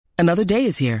Another day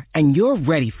is here, and you're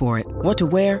ready for it. What to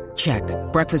wear? Check.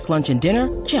 Breakfast, lunch, and dinner?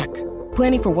 Check.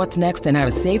 Planning for what's next and how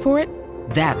to save for it?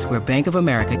 That's where Bank of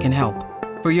America can help.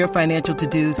 For your financial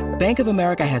to-dos, Bank of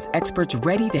America has experts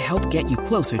ready to help get you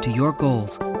closer to your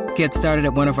goals. Get started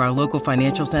at one of our local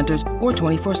financial centers or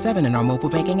 24/7 in our mobile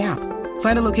banking app.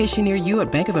 Find a location near you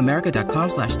at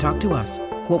bankofamerica.com/talktous.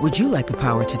 What would you like the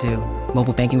power to do?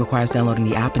 Mobile banking requires downloading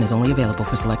the app and is only available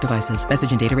for select devices. Message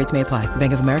and data rates may apply.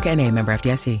 Bank of America N.A., member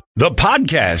FDIC. The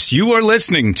podcast you are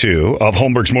listening to of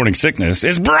Holmberg's Morning Sickness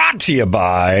is brought to you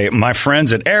by my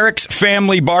friends at Eric's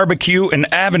Family Barbecue in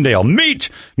Avondale. Meet,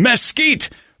 mesquite,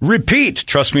 repeat.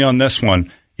 Trust me on this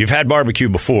one. You've had barbecue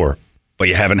before, but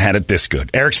you haven't had it this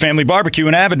good. Eric's Family Barbecue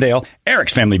in Avondale,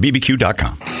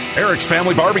 ericsfamilybbq.com. Eric's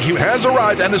Family Barbecue has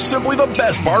arrived and is simply the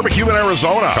best barbecue in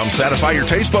Arizona. Come satisfy your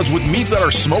taste buds with meats that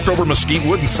are smoked over mesquite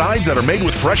wood and sides that are made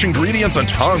with fresh ingredients and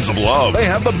tons of love. They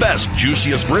have the best,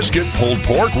 juiciest brisket, pulled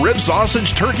pork, rib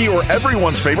sausage, turkey, or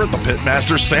everyone's favorite, the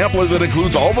Pitmaster sampler that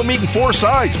includes all the meat in 4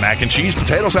 sides, mac and cheese,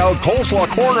 potato salad, coleslaw,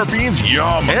 corn, or beans,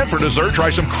 yum. And for dessert,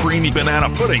 try some creamy banana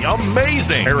pudding,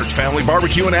 amazing. Eric's Family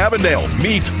Barbecue in Avondale.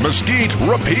 Meat, mesquite,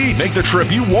 repeat. Make the trip,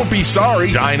 you won't be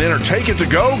sorry. Dine in or take it to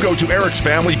go. Go to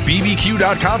ericsfamilybbq.com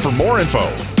for more info.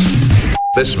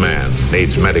 This man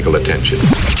needs medical attention.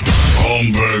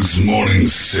 Holmberg's Morning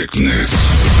Sickness.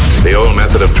 The old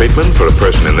method of treatment for a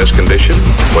person in this condition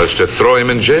was to throw him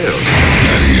in jail.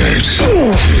 98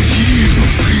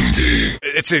 KUPD.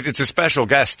 It's a special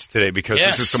guest today because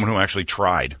this is someone who actually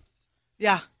tried.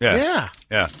 Yeah. Yeah.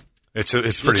 It's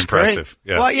pretty impressive.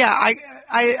 Yeah. Well, yeah,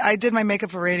 I did my makeup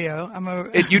for radio.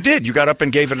 You did. You got up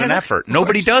and gave it an effort.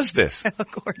 Nobody does this. I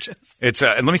look gorgeous. It's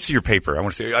and let me see your paper. I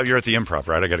want to see. You're at the Improv,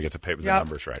 right? I got to get the paper, the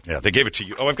numbers right. Yeah, they gave it to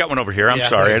you. Oh, I've got one over here. I'm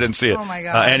sorry, I didn't see it. Oh my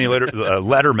gosh. Annie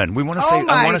Letterman. We want to say.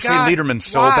 I want to say Lederman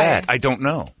so bad. I don't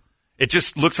know. It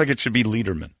just looks like it should be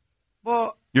Lederman.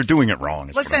 Well, you're doing it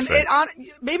wrong. Listen,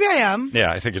 maybe I am.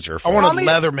 Yeah, I think it's your fault. I wanted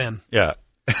Leatherman. Yeah.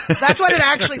 That's what it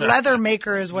actually, leather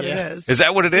maker is what it is. Is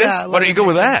that what it is? Yeah, why don't you go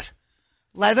with that?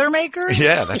 Leather maker?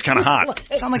 Yeah, that's kind of hot.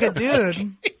 Sound like a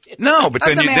dude. No, but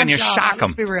then you shock them.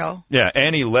 Let's be real. Yeah,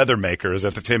 Annie Leathermaker is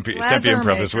at the Tempe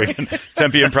Improv this weekend.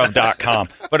 TempeImprov.com.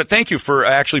 But thank you for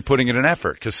actually putting in an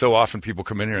effort because so often people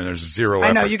come in here and there's zero effort.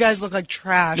 I know, you guys look like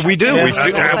trash. We do.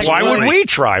 Why would we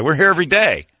try? We're here every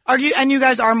day. And you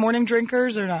guys are morning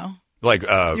drinkers or no? Like you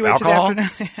wait alcohol? To the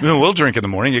afternoon? We'll drink in the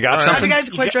morning. You got something? Have you guys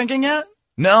quit drinking yet?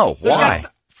 No. Why?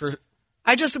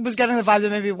 I just was getting the vibe that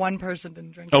maybe one person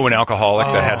didn't drink. Oh, an alcoholic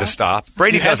that had to stop.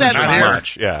 Brady doesn't drink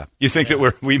much. Yeah. You think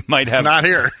that we might have not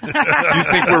here? You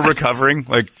think we're recovering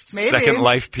like maybe. Second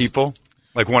Life people?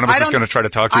 Like one of us is going to try to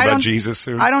talk to you about Jesus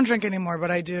soon. I don't drink anymore,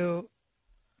 but I do.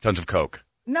 Tons of Coke.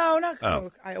 No, not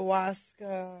Coke.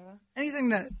 Ayahuasca. Anything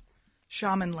that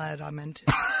shaman led, I'm into.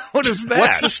 What is that?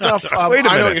 What's the stuff? Wait a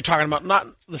minute. I know what you're talking about. Not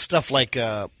the stuff like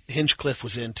Hinchcliffe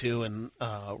was into and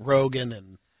Rogan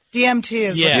and. DMT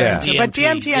is what you're into. But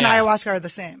DMT and ayahuasca are the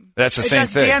same. That's the same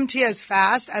thing. DMT is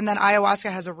fast, and then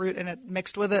ayahuasca has a root in it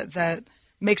mixed with it that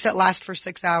makes it last for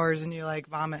 6 hours, and you like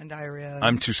vomit and diarrhea.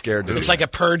 I'm too scared to do It's that. like a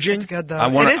purging. It's good, though.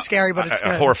 It is scary, but it's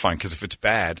good. Horrifying, because if it's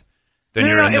bad, then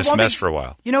you're in this mess for a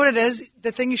while. You know what it is?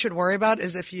 The thing you should worry about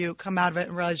is if you come out of it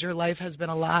and realize your life has been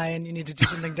a lie and you need to do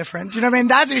something different. Do you know what I mean?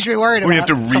 That's what you should be worried about. We have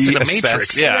to reassess.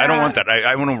 Matrix. Yeah, I don't want that.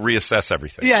 I want to reassess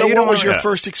everything. Yeah, so what was your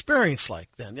first experience like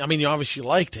then? I mean, you obviously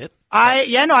liked it. I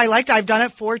liked it. I've done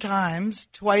it 4 times,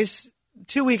 twice,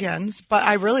 2 weekends, but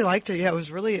I really liked it. Yeah, it was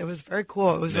very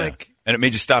cool. It was like. And it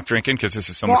made you stop drinking because this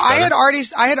is so much better? Well,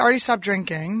 I had already stopped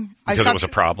drinking. Because it was a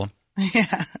problem?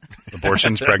 Yeah.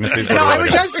 Abortions, pregnancies? No, I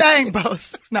was just saying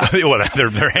both. No. Well, they're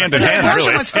hand in hand, abortion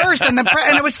really. was first, and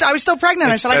I was still pregnant.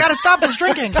 I said, I got to stop this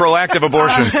drinking. Proactive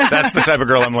abortions. That's the type of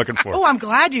girl I'm looking for. Oh, I'm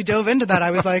glad you dove into that.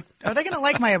 I was like, are they going to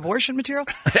like my abortion material?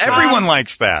 Everyone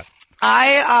likes that.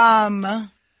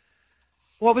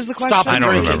 What was the question? I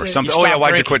don't remember.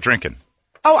 Why'd you quit drinking?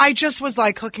 Oh, I just was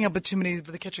like hooking up with too many of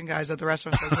the kitchen guys at the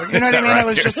restaurant. You know what I mean? Right? It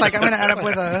was just like, I'm going to end up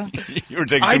with a... You were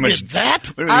taking too much... did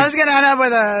that? I was going to end up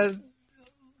with a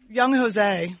young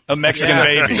Jose. A Mexican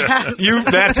baby. Yes.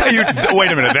 That's how you...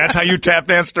 Wait a minute. That's how you tap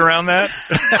danced around that?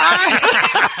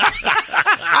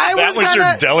 That was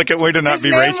your delicate way to not be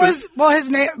racist?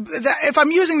 His name... If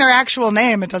I'm using their actual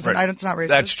name, it's not racist.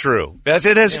 That's true. It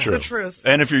is true. The truth.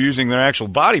 And if you're using their actual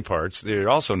body parts, they're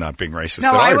also not being racist.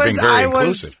 No, they're being very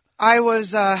inclusive. I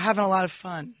was having a lot of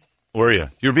fun. Were you?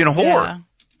 You were being a whore. Yeah.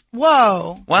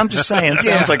 Whoa. Well, I'm just saying. It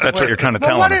sounds like that's what you're kind of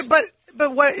telling us.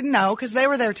 But what? No, because they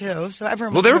were there too. So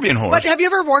everyone. Well, they were being whores. But have you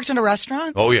ever worked in a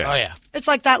restaurant? Oh yeah. Oh yeah. It's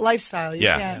like that lifestyle. You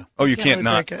can't you can't really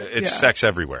not. break it. It's sex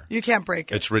everywhere. You can't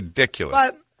break it. It's ridiculous.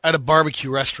 But I had a barbecue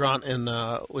restaurant, and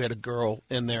we had a girl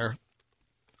in there, a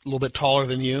little bit taller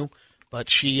than you, but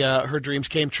she her dreams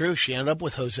came true. She ended up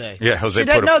with Jose. Yeah, Jose.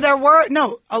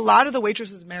 A lot of the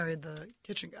waitresses married the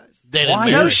kitchen guys. They didn't Why?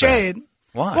 marry No her. shade.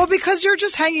 Why? Well, because you're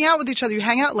just hanging out with each other. You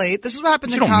hang out late. This is what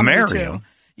happens You in don't comedy marry too. them.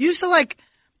 You used to like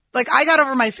I got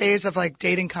over my phase of like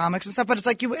dating comics and stuff, but it's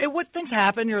like what things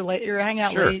happen. You're late. You're hanging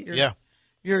out Sure. late. Yeah.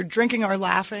 You're drinking or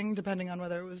laughing, depending on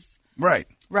whether it was right.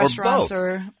 restaurants or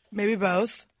or maybe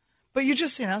both. But you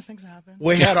just things happen.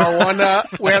 We had our one.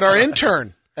 We had our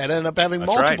intern that ended up having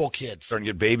That's multiple right. kids. Starting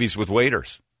to get babies with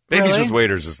waiters. Babies Really? with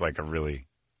waiters is like a really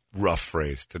rough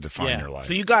phrase to define your life.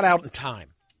 So you got out in time.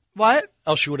 What?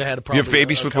 Else you would have had a You problem. have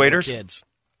babies with waiters? Kids.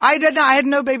 I did not. I had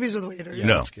no babies with waiters. Yeah,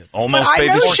 no, that's good. almost But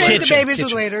babies no with shade waiters. to babies with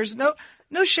Kitchen. waiters.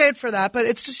 No shade for that. But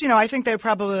it's just I think they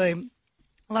probably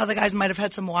a lot of the guys might have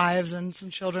had some wives and some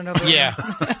children over Yeah.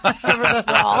 over the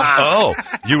wall. Oh,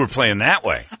 you were playing that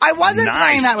way. I wasn't Nice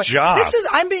playing that way. job.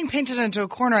 I'm being painted into a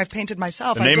corner. I've painted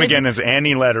myself. The name again is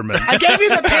Annie Letterman. I gave you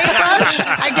the paintbrush.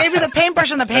 I gave you the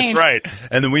paintbrush and the paint. That's right.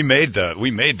 And then we made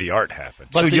the art happen.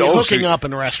 But the hooking up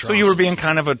in restaurants. So you were being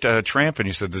kind of a tramp, and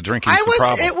you said the drinking's I the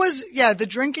problem. the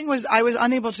drinking was. I was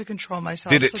unable to control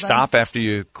myself. Did it so then- stop after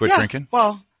you quit Yeah. drinking?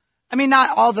 Well, I mean,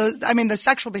 not all the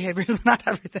sexual behavior, but not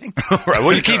everything. Right.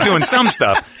 Well, you keep doing some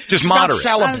stuff. Just not moderate.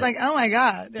 celibate. I was like, oh my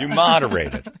god. You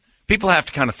moderate it. People have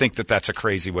to kind of think that that's a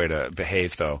crazy way to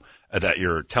behave, though, that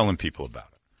you're telling people about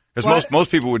it. Because What?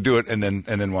 most people would do it and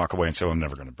then walk away and say, well, I'm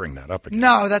never going to bring that up again.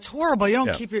 No, that's horrible. You don't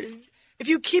Yeah. keep if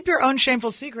you keep your own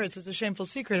shameful secrets, it's a shameful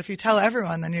secret. If you tell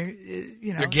everyone, then you're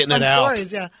getting fun it out.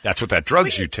 Stories, yeah. That's what that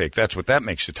drugs you take. That's what that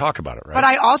makes you talk about it, right? But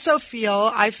I also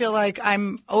feel like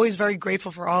I'm always very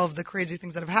grateful for all of the crazy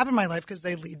things that have happened in my life because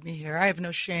they lead me here. I have no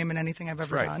shame in anything I've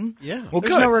ever Right. done. Yeah. Well,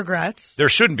 There's good. no regrets. There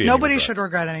shouldn't be any Nobody regrets. should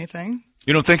regret anything.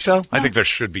 You don't think so? I think there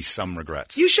should be some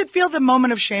regrets. You should feel the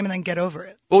moment of shame and then get over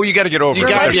it. Well, you got to get over You it.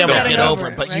 got to There's be able to still- getting get over over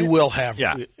it, it, but right? you will have.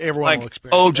 Yeah. Everyone will Like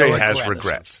experience. OJ a has regret of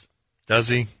regrets. Does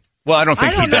he? Well, I don't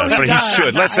think I don't he know does, he but does. he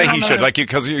should. Let's say I he don't should. know. Like,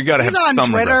 because you got to have He's on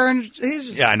some Twitter regrets. and he's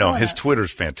just Yeah, I know. killing His it.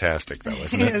 Twitter's fantastic, though,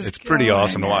 isn't He it? is It's pretty killing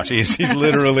awesome to it. watch. He's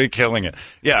literally killing it.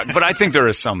 Yeah, but I think there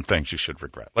is some things you should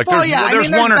regret. Like, Well, there's, yeah, I there's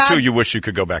mean, there's one or bad- two you wish you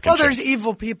could go back and Well, there's change.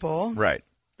 evil people. Right.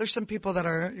 There's some people that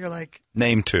you're like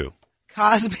Name two.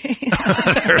 Cosby,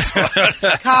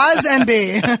 Cos and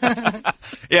B.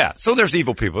 Yeah, so there's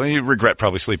evil people. You regret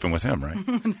probably sleeping with him, right?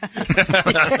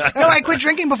 No, I quit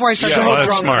drinking before I started. Yeah, to well, hold that's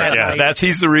drunk smart. that Yeah, night.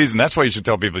 he's the reason. That's why you should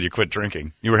tell people you quit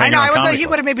drinking. You were I hanging know. out I was Comedy like, he Club.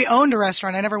 would have maybe owned a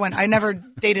restaurant. I never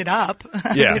dated up.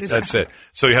 Yeah, that's it.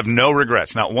 So you have no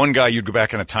regrets. Not one guy you'd go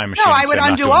back in a time machine. No, I and would say, "I'm not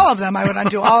undo doing all it." of them. I would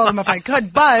undo all of them if I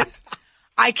could, but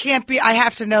I can't be. I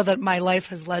have to know that my life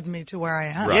has led me to where I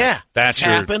am. Right. Yeah. That's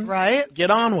your- happen. Right? Get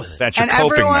on with it. That's your And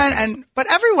coping everyone, mechanism.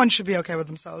 but everyone should be okay with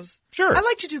themselves. Sure. I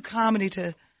like to do comedy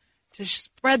to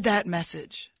spread that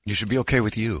message. You should be okay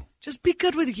with you. Just be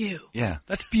good with you. Yeah,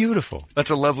 that's beautiful. That's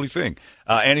a lovely thing.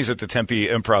 Annie's at the Tempe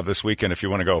Improv this weekend. If you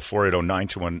want to go,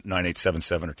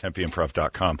 480-921-9877 or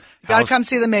tempeimprov.com. You got to come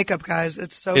see the makeup, guys.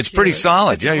 It's so. It's cute. pretty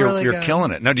solid. It's Yeah, really you're good.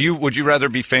 killing it. Now, would you rather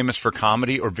be famous for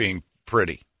comedy or being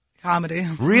pretty? Comedy.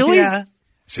 Really? Yeah.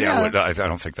 See, Yeah. I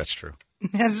don't think that's true.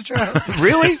 That's true.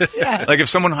 Really? Yeah. Like if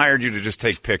someone hired you to just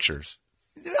take pictures.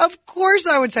 Of course,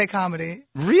 I would say comedy.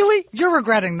 Really? You're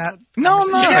regretting that. No,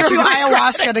 I'm not. You can't do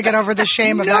ayahuasca to get over the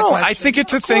shame of that No, question. I think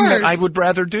it's a Of thing that I course. would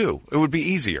rather do. It would be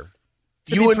easier.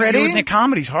 To be pretty? You would,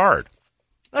 comedy's hard.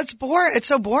 That's boring. It's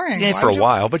so boring. Yeah, Why for would a you-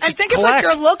 while, but I you think it's like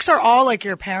collect. your looks are all like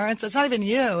your parents. It's not even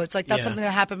you. It's like that's Yeah. something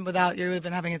that happened without you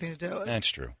even having anything to do with it. That's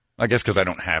true. I guess because I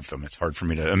don't have them, it's hard for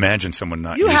me to imagine someone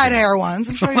not You using had them. hair once.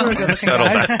 I'm sure you were a good looking Settle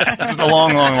guy. down. This is a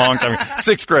long time.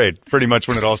 6th grade, pretty much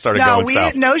when it all started No, going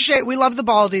south. no shade. We love the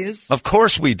baldies. Of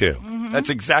course we do. Mm-hmm.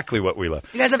 That's exactly what we love.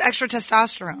 You guys have extra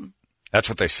testosterone. That's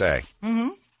what they say. Mm-hmm.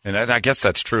 And I guess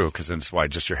that's true because that's why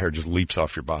just your hair just leaps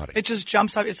off your body. It just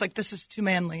jumps up. It's like, this is too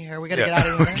manly here. We got to get Yeah. out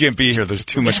of We here. can't be here. There's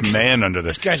too much man under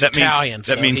this. guy's that Italian, Means,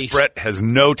 that so means he's- Brett has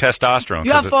no testosterone.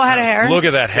 You have 'cause full head of hair? Look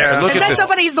at that hair. Look Is at that this. so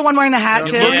funny? He's the one wearing the hat,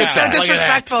 too. Look He's at so that. Look at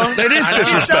that. disrespectful. It is He's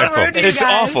disrespectful. so rude to you It's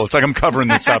guys. awful. It's like I'm covering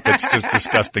this up. It's just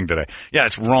disgusting today. Yeah,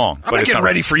 it's wrong. I'm not getting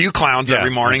ready for you clowns every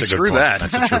morning. that's a good Screw point. that.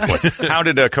 That's a true point. How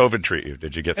did COVID treat you?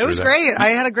 Did you get through It was that? great. I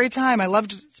had a great time. I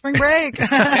loved spring break.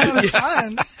 It was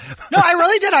fun. No, I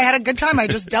really did. I had a good time. I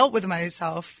just dealt with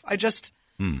myself. I just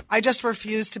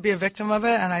refused to be a victim of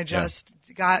it, and I just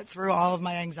got through all of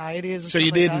my anxieties. And So stuff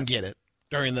you like didn't that. get it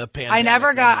during the pandemic. I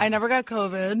never got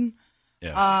COVID.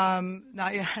 Yeah.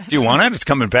 Not yet. Do you want it? It's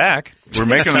coming back. We're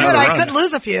making another Good. I run. could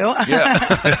lose a few. Yeah.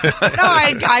 No,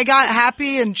 I got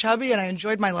happy and chubby, and I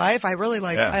enjoyed my life. I really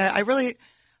Yeah.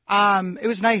 it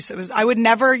was nice. I would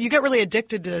never. You get really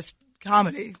addicted to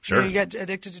comedy. Sure. You get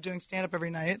addicted to doing stand-up every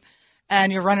night,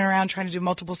 and you're running around trying to do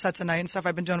multiple sets a night and stuff.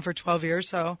 I've been doing it for 12 years,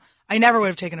 so I never would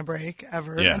have taken a break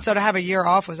ever. Yeah. And so to have a year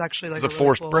off was actually like It was a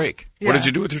forced really cool break. Yeah. What did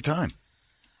you do with your time?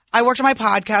 I worked on my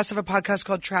podcast. I have a podcast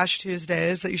called Trash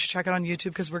Tuesdays that you should check out on YouTube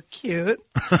because we're cute.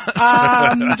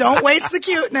 Don't waste the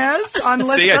cuteness on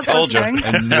See, I just told listening. you.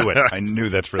 I knew it. I knew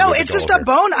that's really No, the it's goal just here. a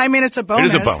bonus. I mean, it's a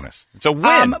bonus. It is a bonus. It's a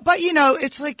win. But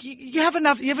it's like you have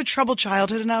enough. You have a troubled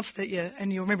childhood enough that you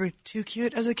remember too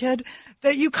cute as a kid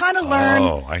that you kind of learn.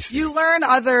 Oh, I see. You learn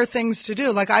other things to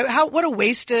do. Like what a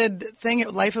wasted thing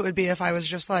life it would be if I was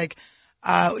just like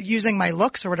using my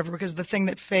looks or whatever. Because the thing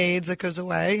that fades, that goes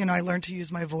away. I learned to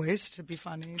use my voice to be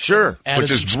funny. Sure, Added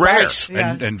which is some rare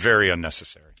spice. and very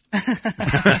unnecessary.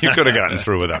 You could have gotten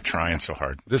through without trying so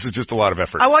hard. This is just a lot of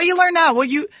effort. Well, you learn now. Well,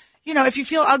 if you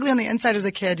feel ugly on the inside as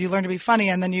a kid, you learn to be funny,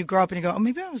 and then you grow up and you go, oh,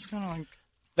 maybe I was kind of like.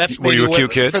 That's Were you a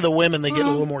cute kid? For the women, they get a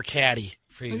little more catty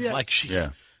for you. Yeah. Like she's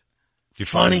You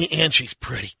funny and she's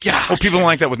pretty. God. Well, people don't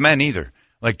like that with men either.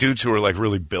 Like dudes who are like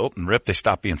really built and ripped, they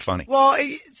stop being funny. Well,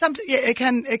 it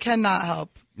can not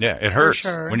help. Yeah, it hurts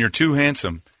sure. when you're too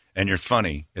handsome and you're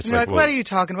funny. It's You're like, like, what are you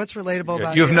talking? What's relatable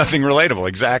about you have nothing relatable.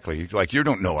 Exactly. Like you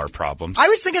don't know our problems. I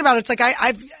was thinking about it. It's like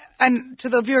I've and to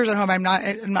the viewers at home, I'm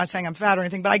not saying I'm fat or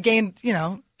anything, but I gained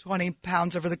 20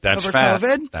 pounds over That's over fat.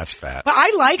 COVID. That's fat. But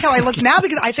I like how I look now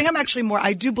because I think I'm actually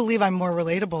I do believe I'm more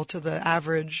relatable to the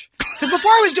average. Because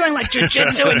before I was doing like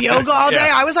jujitsu and yoga all day,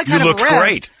 Yeah. I was like You kind of looked ripped.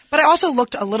 great. But I also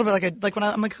looked a little bit like when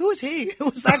I'm like, who is he? Who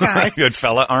was that guy? You had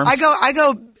fella arms. I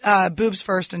go boobs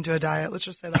first into a diet. Let's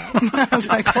just say that. I was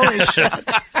like, holy shit.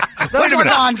 Those were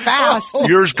gone fast.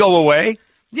 Yours go away.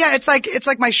 Yeah, it's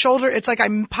like my shoulder. It's like I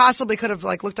possibly could have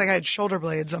looked like I had shoulder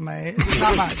blades on my. It's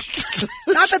not much.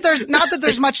 not that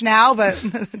there's much now, but.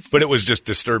 But it was just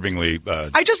disturbingly.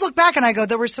 I just look back and I go,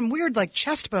 there were some weird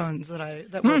chest bones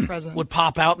that were present. Would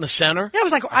pop out in the center.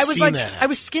 Yeah, I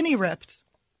was skinny ripped.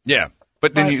 Yeah,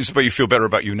 but then you feel better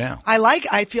about you now.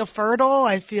 I feel fertile.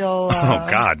 I feel. Oh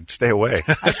God, stay away.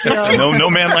 I feel, No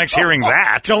man likes hearing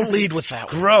that. Don't lead with that.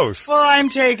 Gross. well, I'm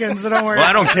taken, so don't worry. Well,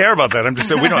 I don't care about that. I'm just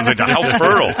saying we don't know how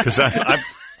fertile because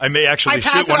I may actually I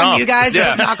pass shoot it one on off. you guys.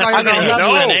 Yeah. Just knock all your I'm going to girls hit up.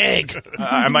 you No. with an egg.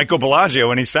 I might go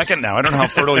Bellagio any second now. I don't know how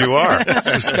fertile you are.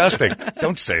 It's disgusting.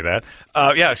 Don't say that.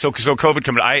 So COVID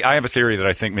coming. I have a theory that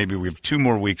I think maybe we have 2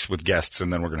 more weeks with guests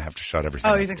and then we're going to have to shut everything.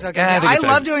 Oh, up you think so? again. Okay. Yeah, I think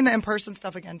love doing the in-person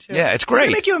stuff again too. Yeah, it's great.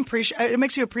 It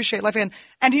makes you appreciate life again.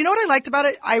 And you know what I liked about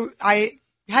it? I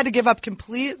had to give up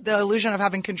the illusion of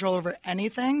having control over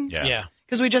anything. Yeah.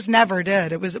 Because we just never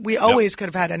did. We always could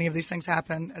have had any of these things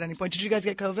happen at any point. Did you guys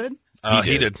get COVID?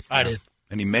 He did. I did.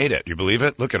 And he made it. You believe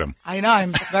it? Look at him. I know.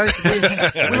 I'm very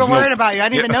surprised. We were worried about you. I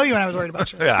didn't even know you when I was worried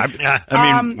about you. Yeah.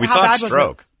 I mean, we how thought bad was it?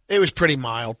 stroke. It was pretty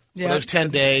mild. Yeah. It was 10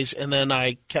 days, and then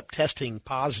I kept testing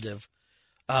positive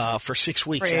for 6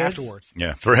 weeks For AIDS? afterwards.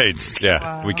 Yeah, for AIDS.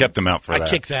 Yeah, we kept him out for I that.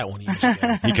 kicked that one years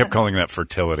ago. He kept calling that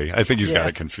fertility. I think he's got Yeah.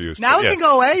 it confused. Now But it can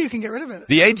go away. You can get rid of it.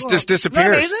 The AIDS just disappears.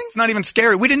 Isn't that amazing? It's not even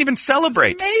scary. We didn't even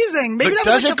celebrate. Amazing. Maybe But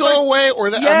that was does like it the go first- away? Or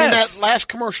I mean, Yes. that last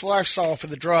commercial I saw for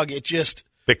the drug, it just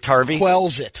Biktarvy?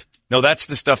 quells it. No, that's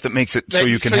the stuff that makes it so That-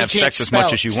 you can so you have can't sex as spell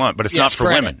much it. as you want, but it's Yeah, not for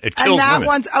spread women. it. It And kills that women.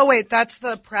 one's. Oh wait, that's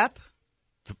the PrEP.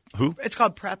 Who? It's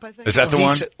called PrEP, I think. Is that the Well,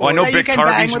 one? he's- Well, I know that you can bang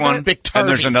Biktarvy's with one, it? Biktarvy, and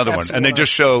there's another that's one. the And they one.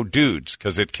 just show dudes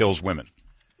because it kills women.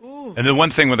 And the one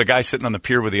thing with the guy sitting on the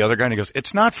pier with the other guy, and he goes,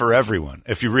 "It's not for everyone."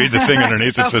 If you read the thing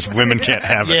underneath, it says women can't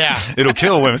have it. Yeah. It'll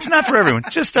kill women. It's not for everyone.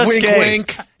 Just us Wink, gays.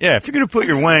 wink. Yeah, if you're going to put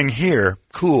your wang here,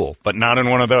 cool, but not in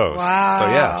one of those.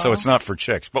 Wow. So it's not for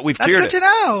chicks. But we've That's cured good it. to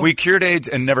know. We cured AIDS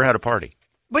and never had a party.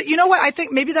 But you know what? I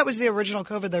think maybe that was the original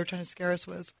COVID they were trying to scare us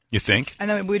with, You think? and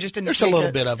then we just didn't. There's a take little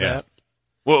it. bit of Yeah. that.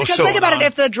 Well, Because so think about it,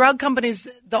 if the drug company's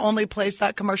the only place,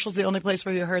 that commercial's the only place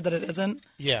where you heard that it isn't.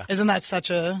 Yeah. Isn't that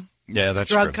such a yeah,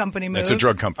 that's drug true. company That's a move?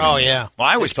 drug company. Oh, move. yeah. Well,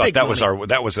 I always It's thought big that was money.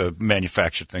 that was a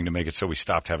manufactured thing to make it so we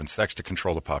stopped having sex to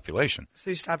control the population.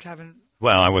 so you stopped having?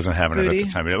 Well, I wasn't having it Booty? at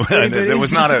the time. Booty? It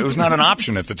was not an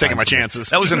option at the time. Taking my for me. chances.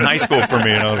 That was in high school for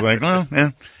me, and I was like, well, yeah.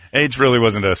 AIDS really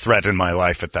wasn't a threat in my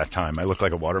life at that time. I looked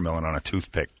like a watermelon on a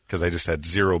toothpick because I just had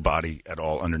zero body at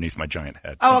all underneath my giant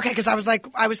head. Oh, okay. Because I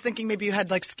was thinking maybe you had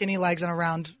like skinny legs and a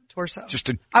round torso. Just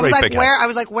a I was great like, big where? head. I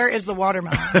was like, where is the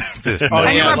watermelon? This Oh,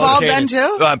 And you yeah, were bald then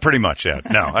located. too. pretty much, yeah.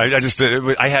 No, I just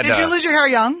I had. Did you lose your hair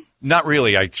young? Not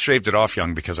really. I shaved it off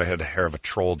young because I had the hair of a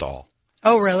troll doll,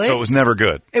 Oh, really? so it was never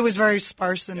good. It was very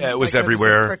sparse and Yeah, it was like,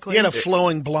 everywhere. prickly. You had a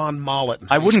flowing blonde mullet.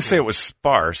 I wouldn't say it was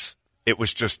sparse. It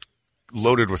was just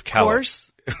loaded with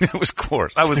Coarse? It was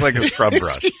coarse. I was like a scrub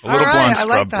brush, a All little right, blonde I scrub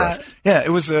like brush. that. Yeah, it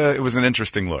was an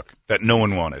interesting look that no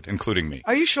one wanted, including me.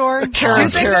 Are you sure? Karen You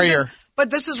think that Terrier. but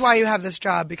this is why you have this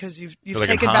job because you've Like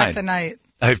taken a back hide. the night.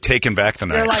 I've taken back the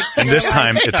You're knife. like- and this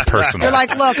time it's personal. You're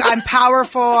like, look, I'm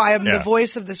powerful. I am Yeah. the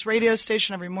voice of this radio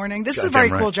station every morning. This is a Goddamn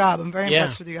very right. cool job. I'm very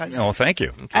impressed with you guys. Oh, thank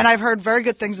you. And I've heard very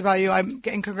good things about you. I'm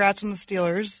getting congrats on the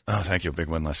Steelers. Oh, thank you. Big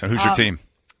win last night. Who's your team?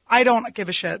 I don't give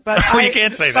a shit. But Oh, you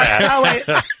can't say that. Oh,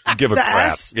 wait. Give a The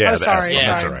crap. S? Yeah, Oh, the sorry, S.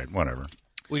 That's all sorry. right. Whatever.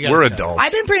 We got We're it. adults.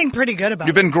 I've been pretty good about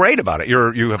You've it. been great about it.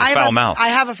 You have a foul mouth. I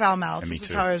have a foul mouth. Me This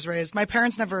too. is how I was raised. My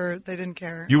parents they didn't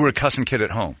care. You were a cussing kid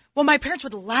at home. Well, my parents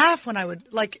would laugh when I would,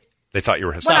 like, They thought you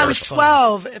were when hysterical. I was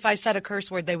 12, if I said a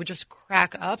curse word, they would just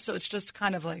crack up. So it's just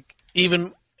kind of like,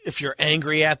 Even if you're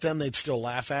angry at them, they'd still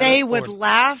laugh at it. they would or-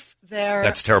 laugh their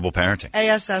That's terrible parenting.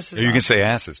 ASS is You up. can say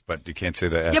asses, but you can't say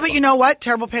the S. Yeah, but you know what?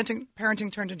 Terrible parenting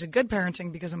turned into good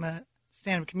parenting because I'm a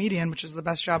stand-up comedian, which is the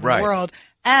best job in Right. the world,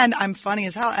 and I'm funny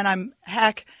as hell, and I'm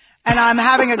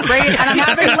having a great, and I'm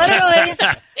having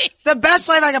literally the best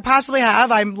life I could possibly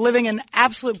have. I'm living in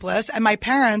absolute bliss, and my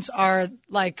parents are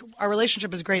like, our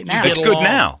relationship is great now. It's get good along.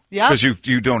 now. Yep. Because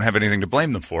you don't have anything to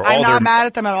blame them for. I'm not mad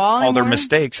at them at all All their anymore.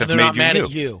 mistakes have They're made not mad you.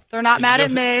 at you. They're not mad at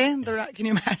me. They're not. Can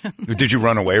you imagine? Did you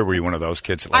run away, or were you one of those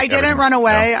kids? That, like, I didn't everything run was-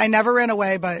 away. No? I never ran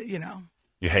away, but you know,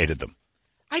 You hated them.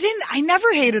 I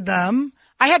never hated them.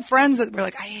 I had friends that were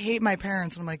like, I hate my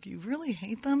parents. And I'm like, you really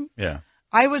hate them? Yeah.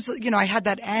 I was, I had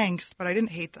that angst, but I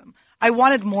didn't hate them. I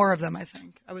wanted more of them, I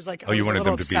think. I was like, Oh, you I was a wanted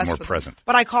little them to be obsessed more with them. present.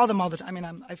 But I call them all the time. I mean,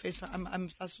 I'm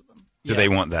obsessed with them. Do they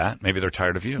want that? Maybe they're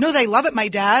tired of you. No, they love it. My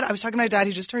dad, I was talking to my dad.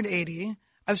 He just turned 80.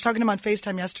 I was talking to him on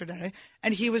FaceTime yesterday,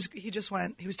 and he was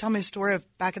telling me a story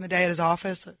of back in the day at his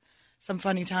office, some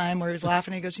funny time where he was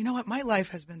laughing. He goes, you know what? My life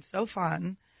has been so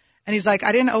fun. And he's like,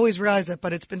 I didn't always realize it,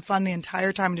 but it's been fun the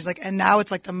entire time. And he's like, and now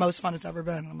it's like the most fun it's ever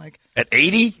been. And I'm like, At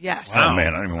 80? yes. Oh,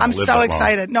 man. I don't even want I'm to live so that long.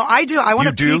 excited. No, I do. I want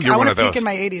You to do? peak. You're I one want of to peak those. in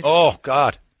my 80s. Oh,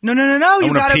 God. No. I You want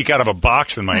to got peek out of a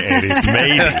box in my 80s.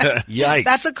 Maybe. Yikes.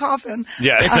 That's a coffin.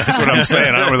 Yeah, that's what I'm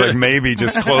saying. I was like, maybe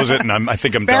just close it, and I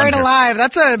think I'm Buried done here. alive.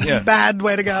 That's a Yeah. bad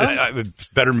way to go. It's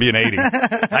better than being 80.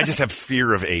 I just have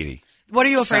fear of 80. What are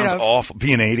you afraid Sounds of? awful.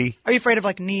 Being 80? Are you afraid of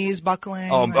like knees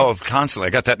buckling? Oh, Like, constantly. I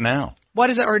got that now. What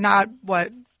is it or not?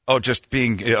 What? Oh, just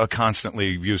being constantly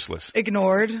useless.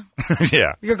 Ignored?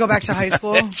 Yeah. You'll go back to high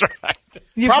school? That's right.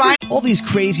 You find All these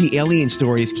crazy alien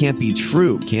stories can't be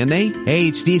true, can they? Hey,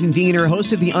 it's Stephen Diener,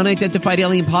 host of the Unidentified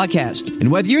Alien Podcast.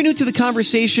 And whether you're new to the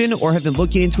conversation or have been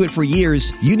looking into it for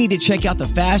years, you need to check out the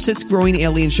fastest growing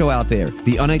alien show out there,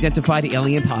 the Unidentified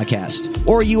Alien Podcast,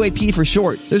 or UAP for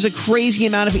short. There's a crazy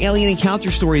amount of alien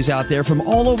encounter stories out there from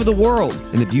all over the world.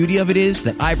 And the beauty of it is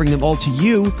that I bring them all to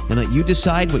you and let you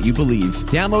decide what you believe.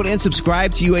 Download and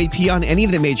subscribe to UAP on any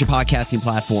of the major podcasting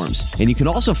platforms. And you can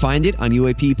also find it on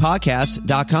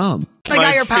UAPpodcast.com. I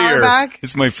got your power fear, back?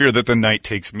 It's my fear that the night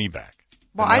takes me back.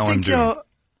 Well, And I now think I'm doomed.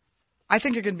 I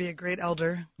think you're going to be a great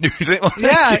elder. You think- well, thank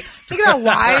Yeah. you. Think about how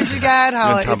wise you get,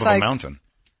 how on top it's of like a mountain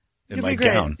in You'll my be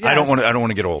great. gown. Yes. I don't want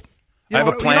to get old. You I have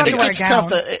a don't- you plan don't to have to wear a It's gown. tough.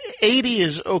 The 80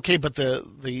 is okay, but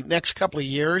the next couple of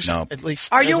years, No. at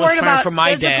least. Are you as much worried time about from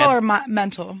my physical dad, or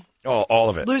mental? Oh, all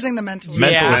of it. Losing the mental.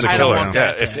 Mental Yeah, is a I don't killer. want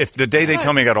Yeah, that. if the day they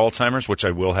tell me I got Alzheimer's, which I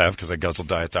will have because I guzzle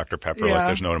Diet Dr. Pepper like Yeah.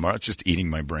 there's no tomorrow, it's just eating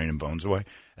my brain and bones away.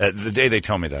 The day they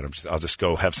tell me that, I'll just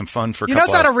go have some fun for a You know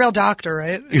couple it's not a hours. real doctor,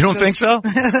 right? You don't think so?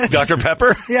 Dr.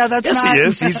 Pepper? Yeah, that's yes, not- he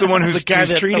is. He's the one who's, the guy who's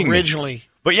that treating me. originally.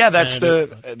 But yeah, that's Kinda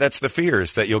the fear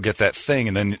is that you'll get that thing,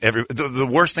 and then the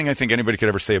worst thing I think anybody could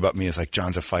ever say about me is like,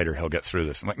 John's a fighter, he'll get through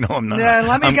this. I'm like, no, I'm not. Yeah,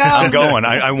 let me I'm, go. I'm going.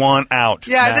 I want out.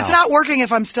 Yeah, now. it's not working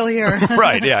if I'm still here.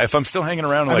 right. Yeah, if I'm still hanging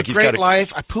around, I have like a he's great got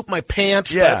life. I poop my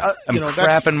pants. Yeah, but, I'm that's,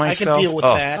 crapping myself. I can deal with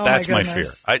oh, that. Oh, that's my my fear.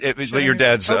 goodness. But your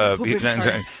dad's, pooping, sorry.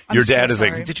 your I'm so dad is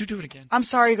sorry. like, did you do it again? I'm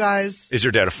sorry, guys. Is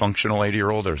your dad a functional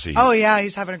 80-year-old, or is he? Oh yeah,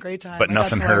 he's having a great time. but My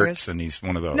dad's nothing hilarious. hurts, and he's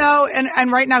one of those. No,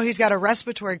 and right now he's got a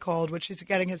respiratory cold, which he's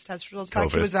getting his test results back.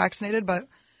 COVID. He was vaccinated, but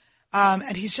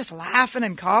and he's just laughing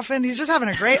and coughing. He's just having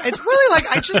a great. It's really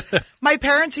like my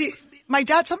parents. My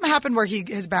dad. Something happened where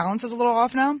his balance is a little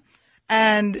off now,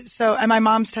 and my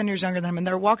mom's 10 years younger than him, and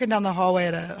they're walking down the hallway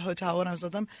at a hotel when I was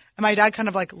with them, and my dad kind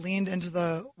of like leaned into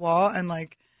the wall and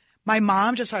like. My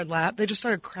mom just started laughing. They just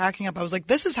started cracking up. I was like,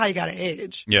 "This is how you got to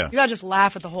age. Yeah. You got to just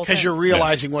laugh at the whole thing." Because you're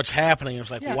realizing what's happening. It's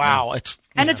like, Yeah. wow. It's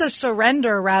It's a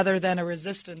surrender rather than a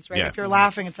resistance, right? Yeah. If you're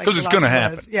laughing, it's like Because you're it's going to laughing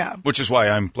happen. with- Yeah. Which is why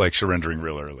I'm like surrendering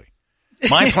real early.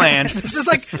 My plan. This is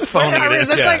like, Phoning it is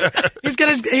in, this yeah.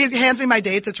 like he hands me my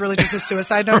dates. It's really just a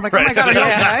suicide note. I'm like, oh my god,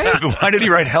 are you okay? Why did he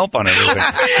write help on everything?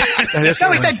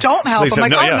 No, he said don't help. He I'm said,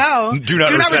 like, yeah. no. Do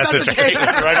not resuscitate.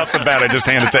 Right off the bat, I just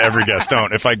hand it to every guest.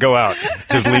 Don't. If I go out,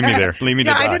 just leave me there. Leave me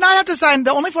Yeah, to die. I did not have to sign.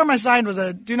 The only form I signed was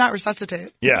a do not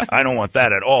resuscitate. Yeah, I don't want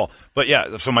that at all. But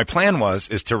yeah, so my plan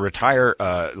is to retire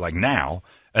like now,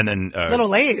 And then A little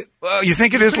late. well, you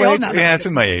think it is Pretty old late? now. Yeah, it's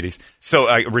in my 80s. So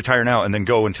I retire now and then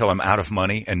go until I'm out of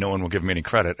money and no one will give me any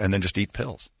credit, and then just eat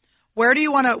pills. Where would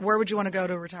you want to go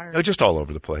to retire? Just all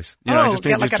over the place.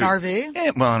 Get like an RV?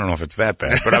 Yeah, well, I don't know if it's that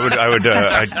bad, but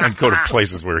I'd go to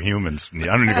places where humans. I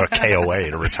don't need to go to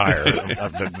KOA to retire.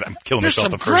 I'm killing There's myself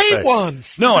some the first great day.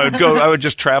 ones. No, I would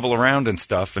just travel around and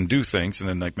stuff and do things, and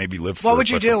then like maybe live. What would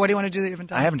you do? What do you want to do that you haven't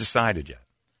done? I haven't decided yet.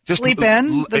 Just Sleep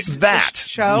in this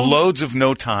show? Loads of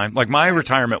no time. Like my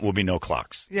retirement will be no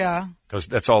clocks. Yeah. Because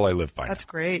that's all I live by. That's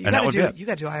now. great. And that would be it. You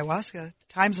got to do ayahuasca.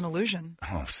 Time's an illusion.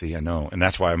 Oh, see, I know, and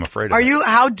that's why I'm afraid of it.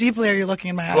 How deeply are you looking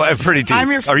in my eyes? Well, pretty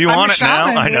deep. Are you on it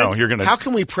shaman, now? dude. I know you're gonna. How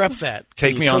can we prep that?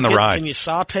 Take Can me you on cook the it? ride. Can you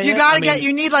saute You it? gotta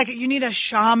you need a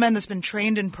shaman that's been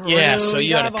trained in Peru. Yeah, so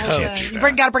you gotta have a whole coach. thing.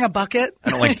 You gotta bring a bucket.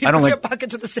 I don't like- You I don't bring like- a bucket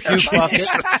to the ceremony.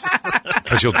 bucket.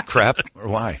 Because you'll crap or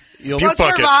why? You'll Well, it's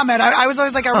for vomit. I was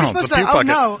always like, are we Oh, supposed the to? puke Oh bucket.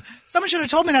 no! Someone should have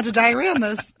told me not to diarrhea on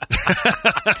this.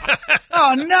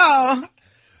 Oh no!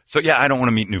 So yeah, I don't want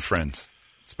to meet new friends,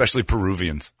 especially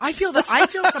Peruvians. I feel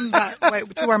some of that way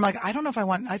too, where I'm like, I don't know if I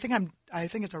want. I think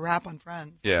it's a wrap on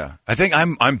Friends. Yeah, I think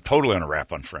I'm totally on a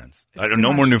wrap on friends. It's No too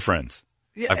more much. new friends.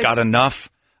 Yeah, I've got enough.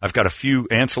 I've got a few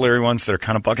ancillary ones that are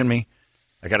kind of bugging me.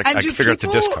 I got And to do figure out to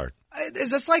people- discard.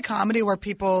 Is this like comedy where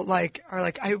people are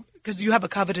like because you have a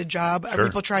coveted job? Sure. Are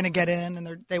people trying to get in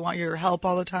and they want your help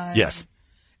all the time? Yes.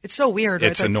 It's so weird.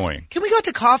 It's right? annoying. Can we go out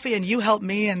to coffee and you help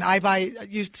me and I buy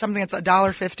you something that's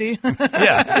 $1.50?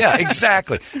 Yeah,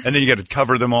 exactly. And then you got to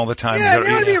cover them all the time. Yeah, You you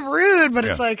don't want to gotta- be rude, but Yeah.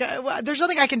 it's like there's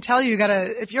nothing I can tell you. You gotta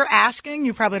if you're asking,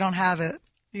 you probably don't have it.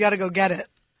 You got to go get it.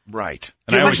 right.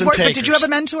 And Give I us always, some But did you have a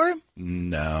mentor?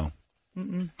 no.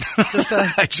 Just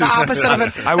the opposite of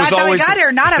it. I was That's how we always- got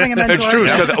here, not having a mentor. It's true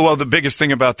because the biggest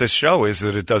thing about this show is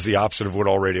that it does the opposite of what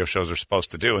all radio shows are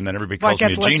supposed to do, and then everybody What, calls me a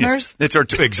gets genius. listeners? It's our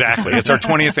exactly. It's our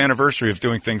 20th anniversary of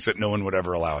doing things that no one would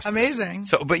ever allow us. to do. Amazing.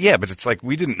 So, but it's like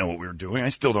we didn't know what we were doing. I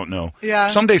still don't know. Yeah.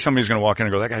 Someday somebody's going to walk in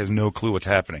and go, "That guy has no clue what's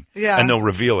happening." Yeah. And they'll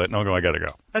reveal it, and I'll go, "I got to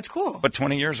go." That's cool. But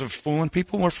 20 years of fooling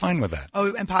people, we're fine with that.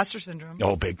 Oh, imposter syndrome.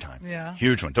 Oh, big time. Yeah.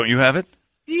 Huge one. Don't you have it?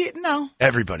 No.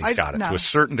 Everybody's got it no. to a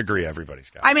certain degree. Everybody's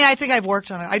got it. I mean, I think I've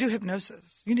worked on it. I do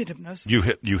hypnosis. You need hypnosis. You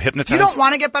hypnotize. You don't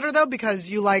want to get better though because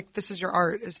you this is your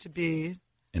art is to be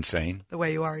insane. the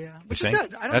way you are. Yeah, which You is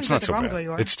think? good. I don't That's think not there's so wrong bad. with the way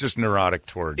you are. It's just neurotic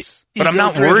towards. But I'm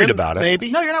not Ego-driven, worried about it.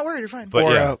 Maybe. No, you're not worried. You're fine. But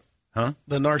or yeah. Huh?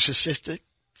 the narcissistic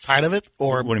side of it,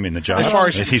 or What do you mean, the job? As far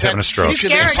as he's having a stroke. He's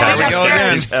scared. He's having, He's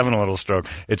scared. he's having a little stroke.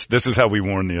 This is how we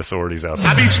warn the authorities out there.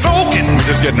 I be stroking. We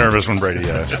just get nervous when Brady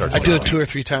starts. I do it 2 or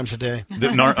 3 times a day. You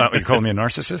calling me a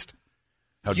narcissist?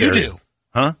 How You dare do.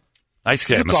 Huh? I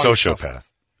say I'm a call yourself sociopath.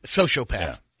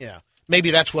 Sociopath. Yeah. Maybe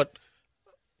that's what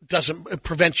doesn't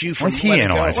prevent you from When's he letting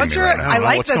go. analyzing What's me your? right now? I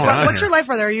like What's this. going on What's here? your life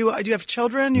brother? Do you have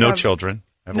children? You No have, children.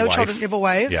 I have a No wife. children. You have a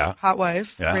wife. Yeah. Hot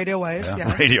wife. Yeah. Radio wife. Yeah.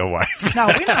 Yeah. Radio wife. No,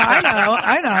 we know.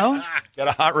 I know. Got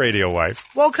a hot radio wife.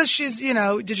 Well, because she's,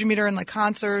 did you meet her in like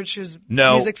concerts? She was a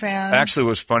No. music fan. Actually, it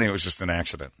was funny. It was just an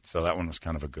accident. So that one was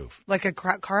kind of a goof. Like a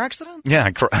car accident? Yeah,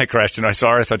 I crashed and I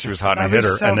saw her. I thought she was hot and I hit her.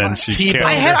 was so And then fun. she T-boned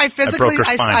can't- her. I physically, broke her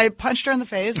spine. I punched her in the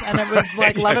face, and it was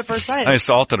like love at first sight. I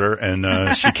assaulted her, and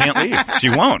she can't leave. She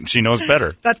won't. She knows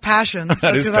better. That's passion.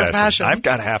 That is That's passion. I've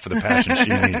got half of the passion she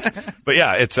needs. But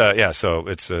yeah, it's so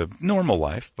it's a normal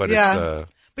life, but Yeah.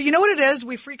 it's But you know what it is?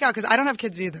 We freak out because I don't have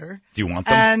kids either. Do you want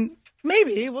them? And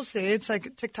maybe we'll see. It's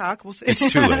like TikTok. We'll see.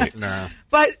 it's too late. No.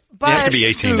 But You have to be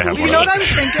 18 to have you one know of what I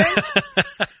those. was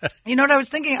thinking? You know what I was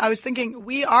thinking? I was thinking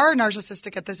we are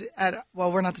narcissistic at this.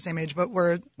 Well, we're not the same age, but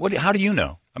we're How do you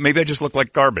know? Maybe I just look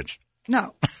like garbage.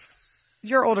 no.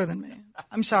 You're older than me.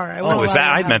 I'm sorry. I won't Oh, is allow that? you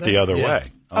to I have meant the this. other way.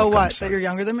 Oh, Okay, I'm what? sorry. That you're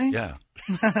younger than me? Yeah.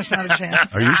 There's not a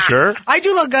chance. Are you sure? I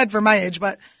do look good for my age,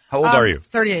 but How old are you?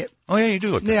 38. Oh yeah, you do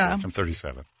look. Yeah. Good. I'm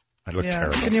 37. I look Yeah.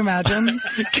 terrible. Can you imagine?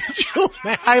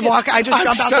 I just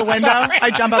jump out the window.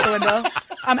 I jump out the window.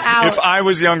 I'm out. If I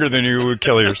was younger than you, you would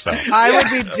kill yourself. I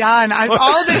would be done.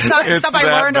 All this It's stuff I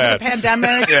that learned over the bad.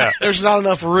 pandemic. Yeah. There's not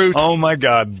enough root. Oh my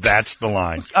God, that's the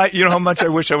line. You know how much I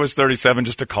wish I was 37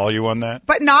 just to call you on that?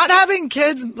 But not having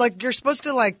kids, like you're supposed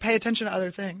to like pay attention to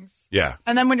other things. Yeah.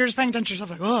 And then when you're just paying attention to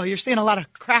yourself, like, oh, you're seeing a lot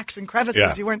of cracks and crevices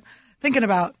Yeah. you weren't thinking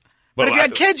about. Well, But if you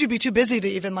had I- kids, you'd be too busy to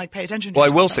even like pay attention to Well, I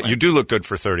yourself will that say way. you do look good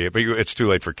for 38, but it's too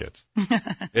late for kids.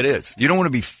 It is. You don't want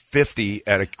to be 50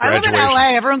 at a I live graduation. in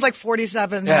LA. Everyone's like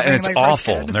 47. Yeah, having, and it's like, first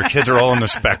awful. kid. And their kids are all on the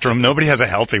spectrum. Nobody has a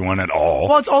healthy one at all.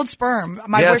 Well, it's old sperm.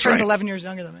 My Yeah, that's boyfriend's right. 11 years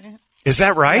younger than me. Is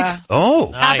that right? Yeah.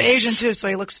 Oh. Half Asian, too, so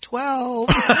he looks 12.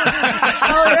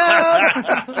 Oh,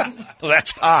 yeah. Well,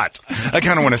 that's hot. I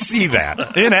kind of want to see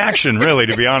that in action, really,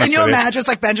 to be honest Can you with you. imagine? It's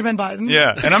like Benjamin Button.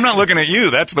 Yeah, and I'm not looking at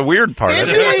you. That's the weird part.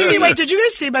 Did you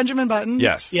guys see Benjamin Button?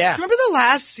 Yes. Yeah. Remember the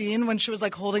last scene when she was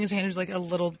like holding his hand? He was like a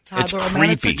little toddler. It's Man,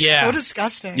 it's like creepy. so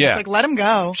disgusting. Yeah. It's like, let him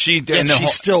go. She Yet she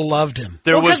still loved him.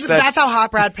 There Well, was because that. that's how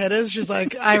hot Brad Pitt is. She's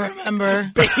like, I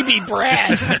remember. Baby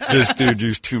Brad. This dude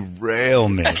used to rail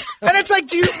me. And it's like,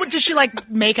 does she like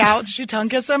make out? Does she tongue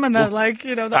kiss him? And then like,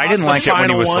 you know, I didn't like it when he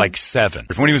final was one. like 7.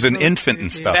 When he was an infant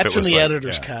and stuff. That's it in was the like,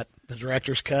 editor's yeah. cut. The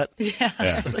director's cut. Yeah.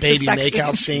 The Like baby sex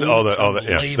makeout scene.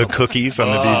 scene. The cookies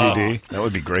on the DVD. That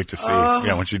would be great to see.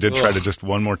 Yeah, when she did try to just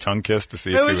one more tongue kiss to see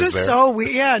if It he was was just there. so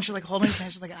weird. Yeah, and she's like holding his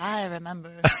hand. She's like, I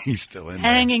remember. He's still in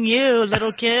there. Hanging you,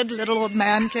 little kid, little old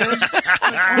man kid. Like,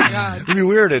 oh my God. It'd be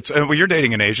weird. It's well, you're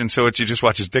dating an Asian, so you just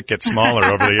watch his dick get smaller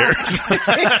over the years.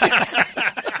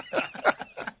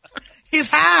 He's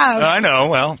half. I know.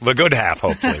 Well, the good half,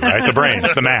 hopefully, right? The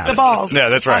brains, the mass, The balls. Yeah,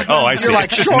 that's right. Oh, I see. You're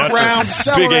like, short Nuts are- round,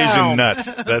 sell big around. Asian nuts.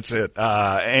 That's it.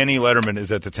 Annie Letterman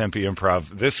is at the Tempe Improv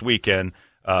this weekend.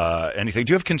 Anything?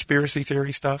 Do you have conspiracy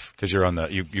theory stuff? Because you're on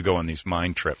you go on these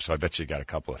mind trips, so I bet you got a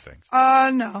couple of things.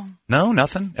 No. No,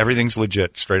 nothing. Everything's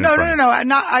legit, straight in No, front. no.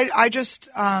 I just,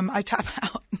 I tap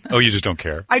out. Oh, you just don't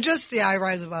care. I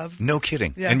rise above. No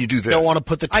kidding. Yeah. And you do this. You don't want to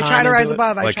put the I time try to rise into it.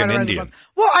 above. I Like try an to rise Indian. above.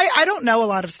 Well, I don't know a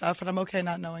lot of stuff, and I'm okay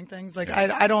not knowing things. Like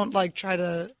I don't like try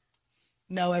to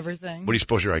know everything. What do you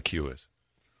suppose your IQ is?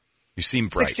 You seem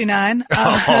bright. 69. All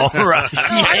right.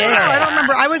 I don't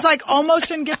remember. I was like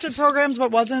almost in gifted programs,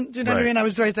 but wasn't. Do you know what I Right. mean? I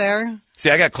was right there. See,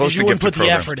 I got close You to wouldn't gifted put the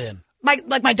programs. effort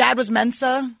in. My dad was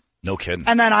Mensa, No kidding.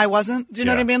 and then I wasn't. Do you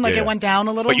know Yeah, what I mean? Like yeah. it went down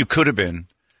a little. But you could have been,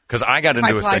 because I got into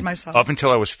I a applied thing. myself. Up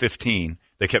until I was 15,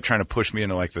 they kept trying to push me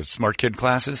into like the smart kid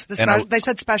classes. They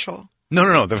said special.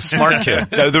 No, the smart kid.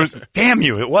 Damn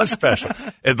you, it was special.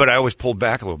 But I always pulled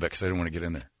back a little bit because I didn't want to get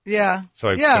in there. Yeah. So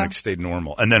I kind of stayed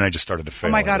normal. And then I just started to fail.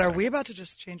 Oh my God, are everything. we about to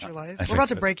just change your life? I We're think about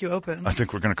to that- break you open. I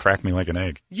think we're going to crack me like an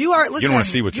egg. You are. Listen, don't wanna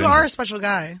see what's you in are here. a special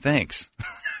guy. Thanks.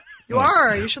 You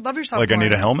are. You should love yourself. Like I more.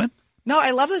 need a helmet? No,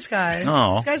 I love this guy.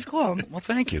 Oh. This guy's cool. Well,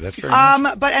 thank you. That's very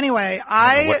nice. But anyway,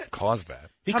 I don't know what caused that?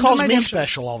 He Come to calls my me damn show.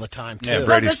 special all the time, too. Yeah, But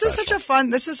Brady's this is special.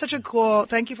 this is such a cool.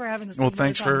 Thank you for having this. Well, This is really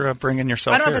thanks fun. for bringing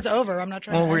yourself I don't know here. if it's over. I'm not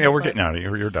trying. Well, to end yeah, it, we're but- getting out of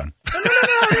here. You're done.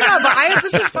 No, but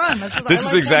this is fun. This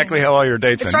is exactly how all your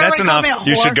dates It end. started That's by calling enough.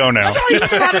 me a You should whore. go now. I know you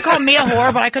used to call me a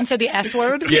whore, but I couldn't say the S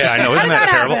word. Yeah, I know. How Isn't did that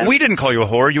terrible? happen? We didn't call you a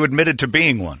whore. You admitted to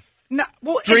being one. No,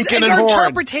 well, Drinking it's and your whoring.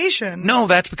 interpretation. No,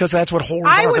 that's because that's what whores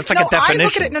I are. was That's like a definition. I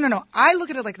look at it. No. I look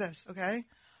at it like this. Okay,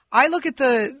 I look at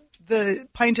the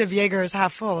pint of Jaeger as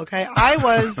half full. Okay, I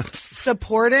was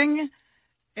supporting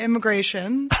immigration,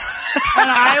 and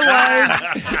I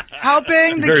was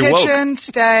helping the Very woke. kitchen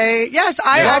stay. Yes,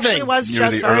 I actually was You're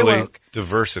just the very early woke.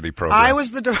 diversity program. I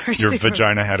was the diversity. Your program.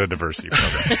 vagina had a diversity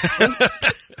program.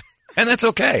 And that's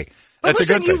okay. But That's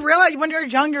listen, a good thing. you realize when you're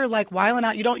young, you're like wilding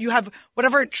out. You have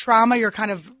whatever trauma you're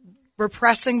kind of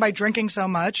repressing by drinking so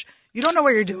much. You don't know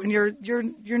what you're doing.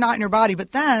 You're not in your body.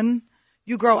 But then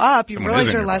you grow up, you Someone is realize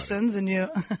in your your body. lessons, and you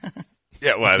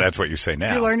Yeah, well, that's what you say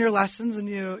now. you learn your lessons, and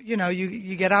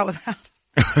you get out without.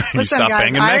 You Listen, stop guys,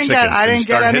 banging I Mexicans. didn't and get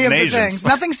start any hitting of the Asians. things.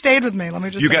 Nothing stayed with me. Let me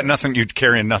just. You say got that. nothing. You're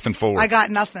carrying nothing forward. I got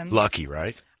nothing. Lucky,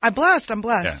 right? I'm blessed.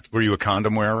 Yeah. Were you a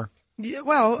condom wearer? Yeah,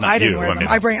 well, Not I didn't you, wear I them. mean-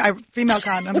 I bring female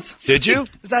condoms. Did you?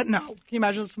 Is that no? Can you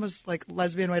imagine this most like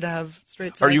lesbian way to have straight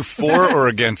sex? Are you for or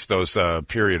against those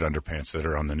period underpants that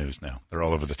are on the news now? They're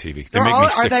all over the TV. They They're make all- me are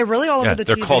sick. they really all over Yeah, the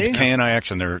they're TV? called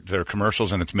KNIX, and they're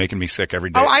commercials, and it's making me sick every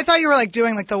day. Oh, I thought you were like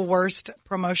doing like the worst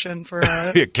promotion for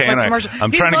a Yeah, KNIX. commercial. I'm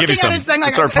He's trying to give you looking at some. his thing like-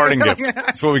 It's our parting gift.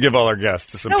 That's what we give all our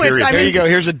guests. Some No, it's- period I mean- There you go. pictures.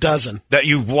 Here's a dozen. That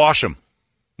you wash them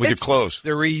with your It's- clothes.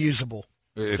 They're reusable.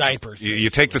 It's- Diapers. You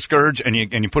take the scourge and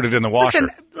you put it in the washer.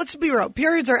 Listen, let's be real.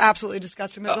 Periods are absolutely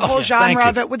disgusting. There's a whole yeah, thank genre you.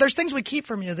 of it. Well, there's things we keep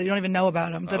from you that you don't even know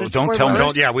about them. That it's don't we're tell me.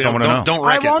 worse. Don't- we don't wanna know. Don't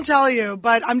I wreck it. won't tell you,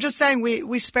 but I'm just saying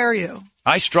we spare you.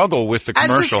 I struggle with the As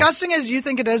commercial. disgusting as you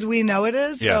think it is, we know it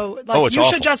is. Yeah. So like, Oh, it's you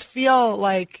awful. should just feel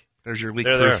like. There's your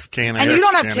They're leak-proof there. can. And you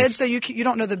don't have kids, so you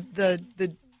don't know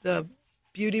the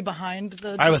beauty behind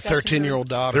the. I have a disgusting 13-year-old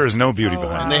daughter. There is no beauty Oh,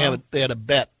 behind and it. they had a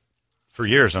bet. For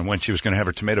years on when she was going to have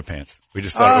her tomato pants. We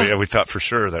just thought we thought for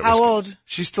sure that How was. old?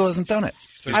 She still hasn't done it.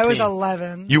 I was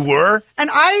 11. You were? And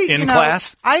I In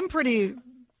class? I'm pretty.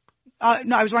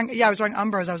 No, I was wearing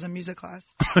Umbros. I was in music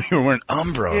class. You were wearing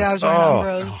Umbros. Yeah, I was wearing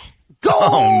Umbros.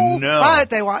 Oh, no.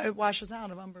 But it washes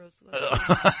out of Umbros.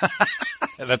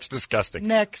 That's disgusting.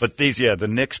 Knicks. But these, the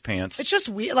Knicks pants. It's just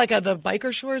weird, like the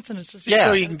biker shorts, and it's just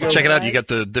So you can go Check it out. right? You got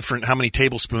the different how many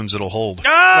tablespoons it'll hold. Oh,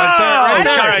 right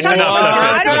there, I don't know. Enough.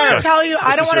 I don't want to tell you.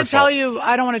 I This don't is want your to tell fault. you.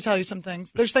 I don't want to tell you some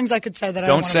things. There's things I could say that I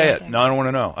Don't don't say want it. No, I don't want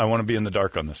to know. I want to be in the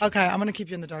dark on this. Okay, I'm going to keep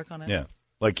you in the dark on it. Yeah.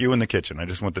 Like you in the kitchen. I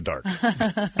just want the dark.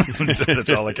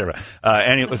 That's all I care about.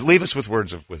 Annie, leave us with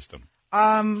words of wisdom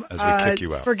as we kick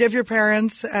you out. Forgive your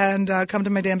parents and come to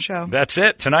my damn show. That's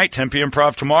it. Tonight, Tempe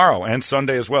Improv tomorrow and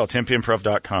Sunday as well.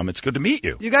 TempeImprov.com. It's good to meet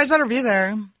you. You guys better be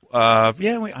there. Yeah.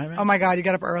 Oh my God, you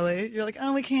got up early. You're like,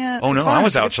 oh, we can't. Oh, It's no. fun. I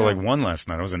was It's a out good till like show. 1 last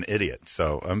night. I was an idiot.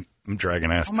 So I'm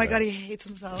dragging ass. Oh my today. God, he hates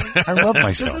himself. I love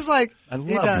myself. This is like I love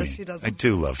he does. me. He does. I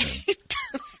do love him.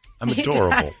 I'm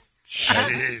adorable.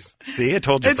 See, I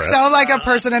told you, It's Brett. so like a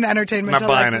person in entertainment Not to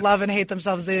buying like it. love and hate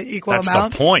themselves the equal That's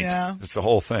amount. the point. Yeah. That's the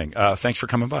whole thing. Thanks for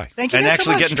coming by. Thank you and guys so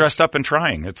actually much. getting dressed up and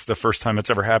trying. It's the first time it's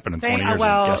ever happened in 20 years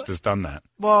well- a guest has done that.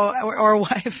 Well, or a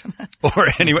wife. Or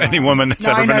any woman that's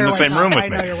No, I ever know been in your the same wife's room hot. with I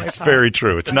me. know your wife's It's hot. very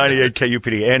true. It's 98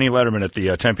 KUPD. Annie Letterman at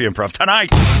the Tempe Improv tonight.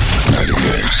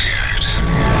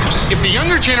 If the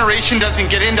younger generation doesn't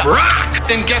get into rock,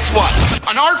 then guess what?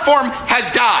 An art form has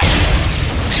died.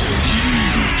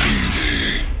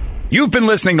 You've been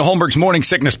listening to Holmberg's Morning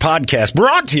Sickness Podcast,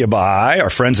 brought to you by our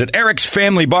friends at Eric's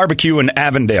Family Barbecue in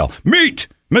Avondale. Meet,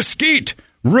 mesquite,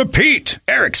 repeat.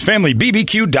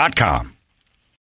 Eric'sFamilyBBQ.com.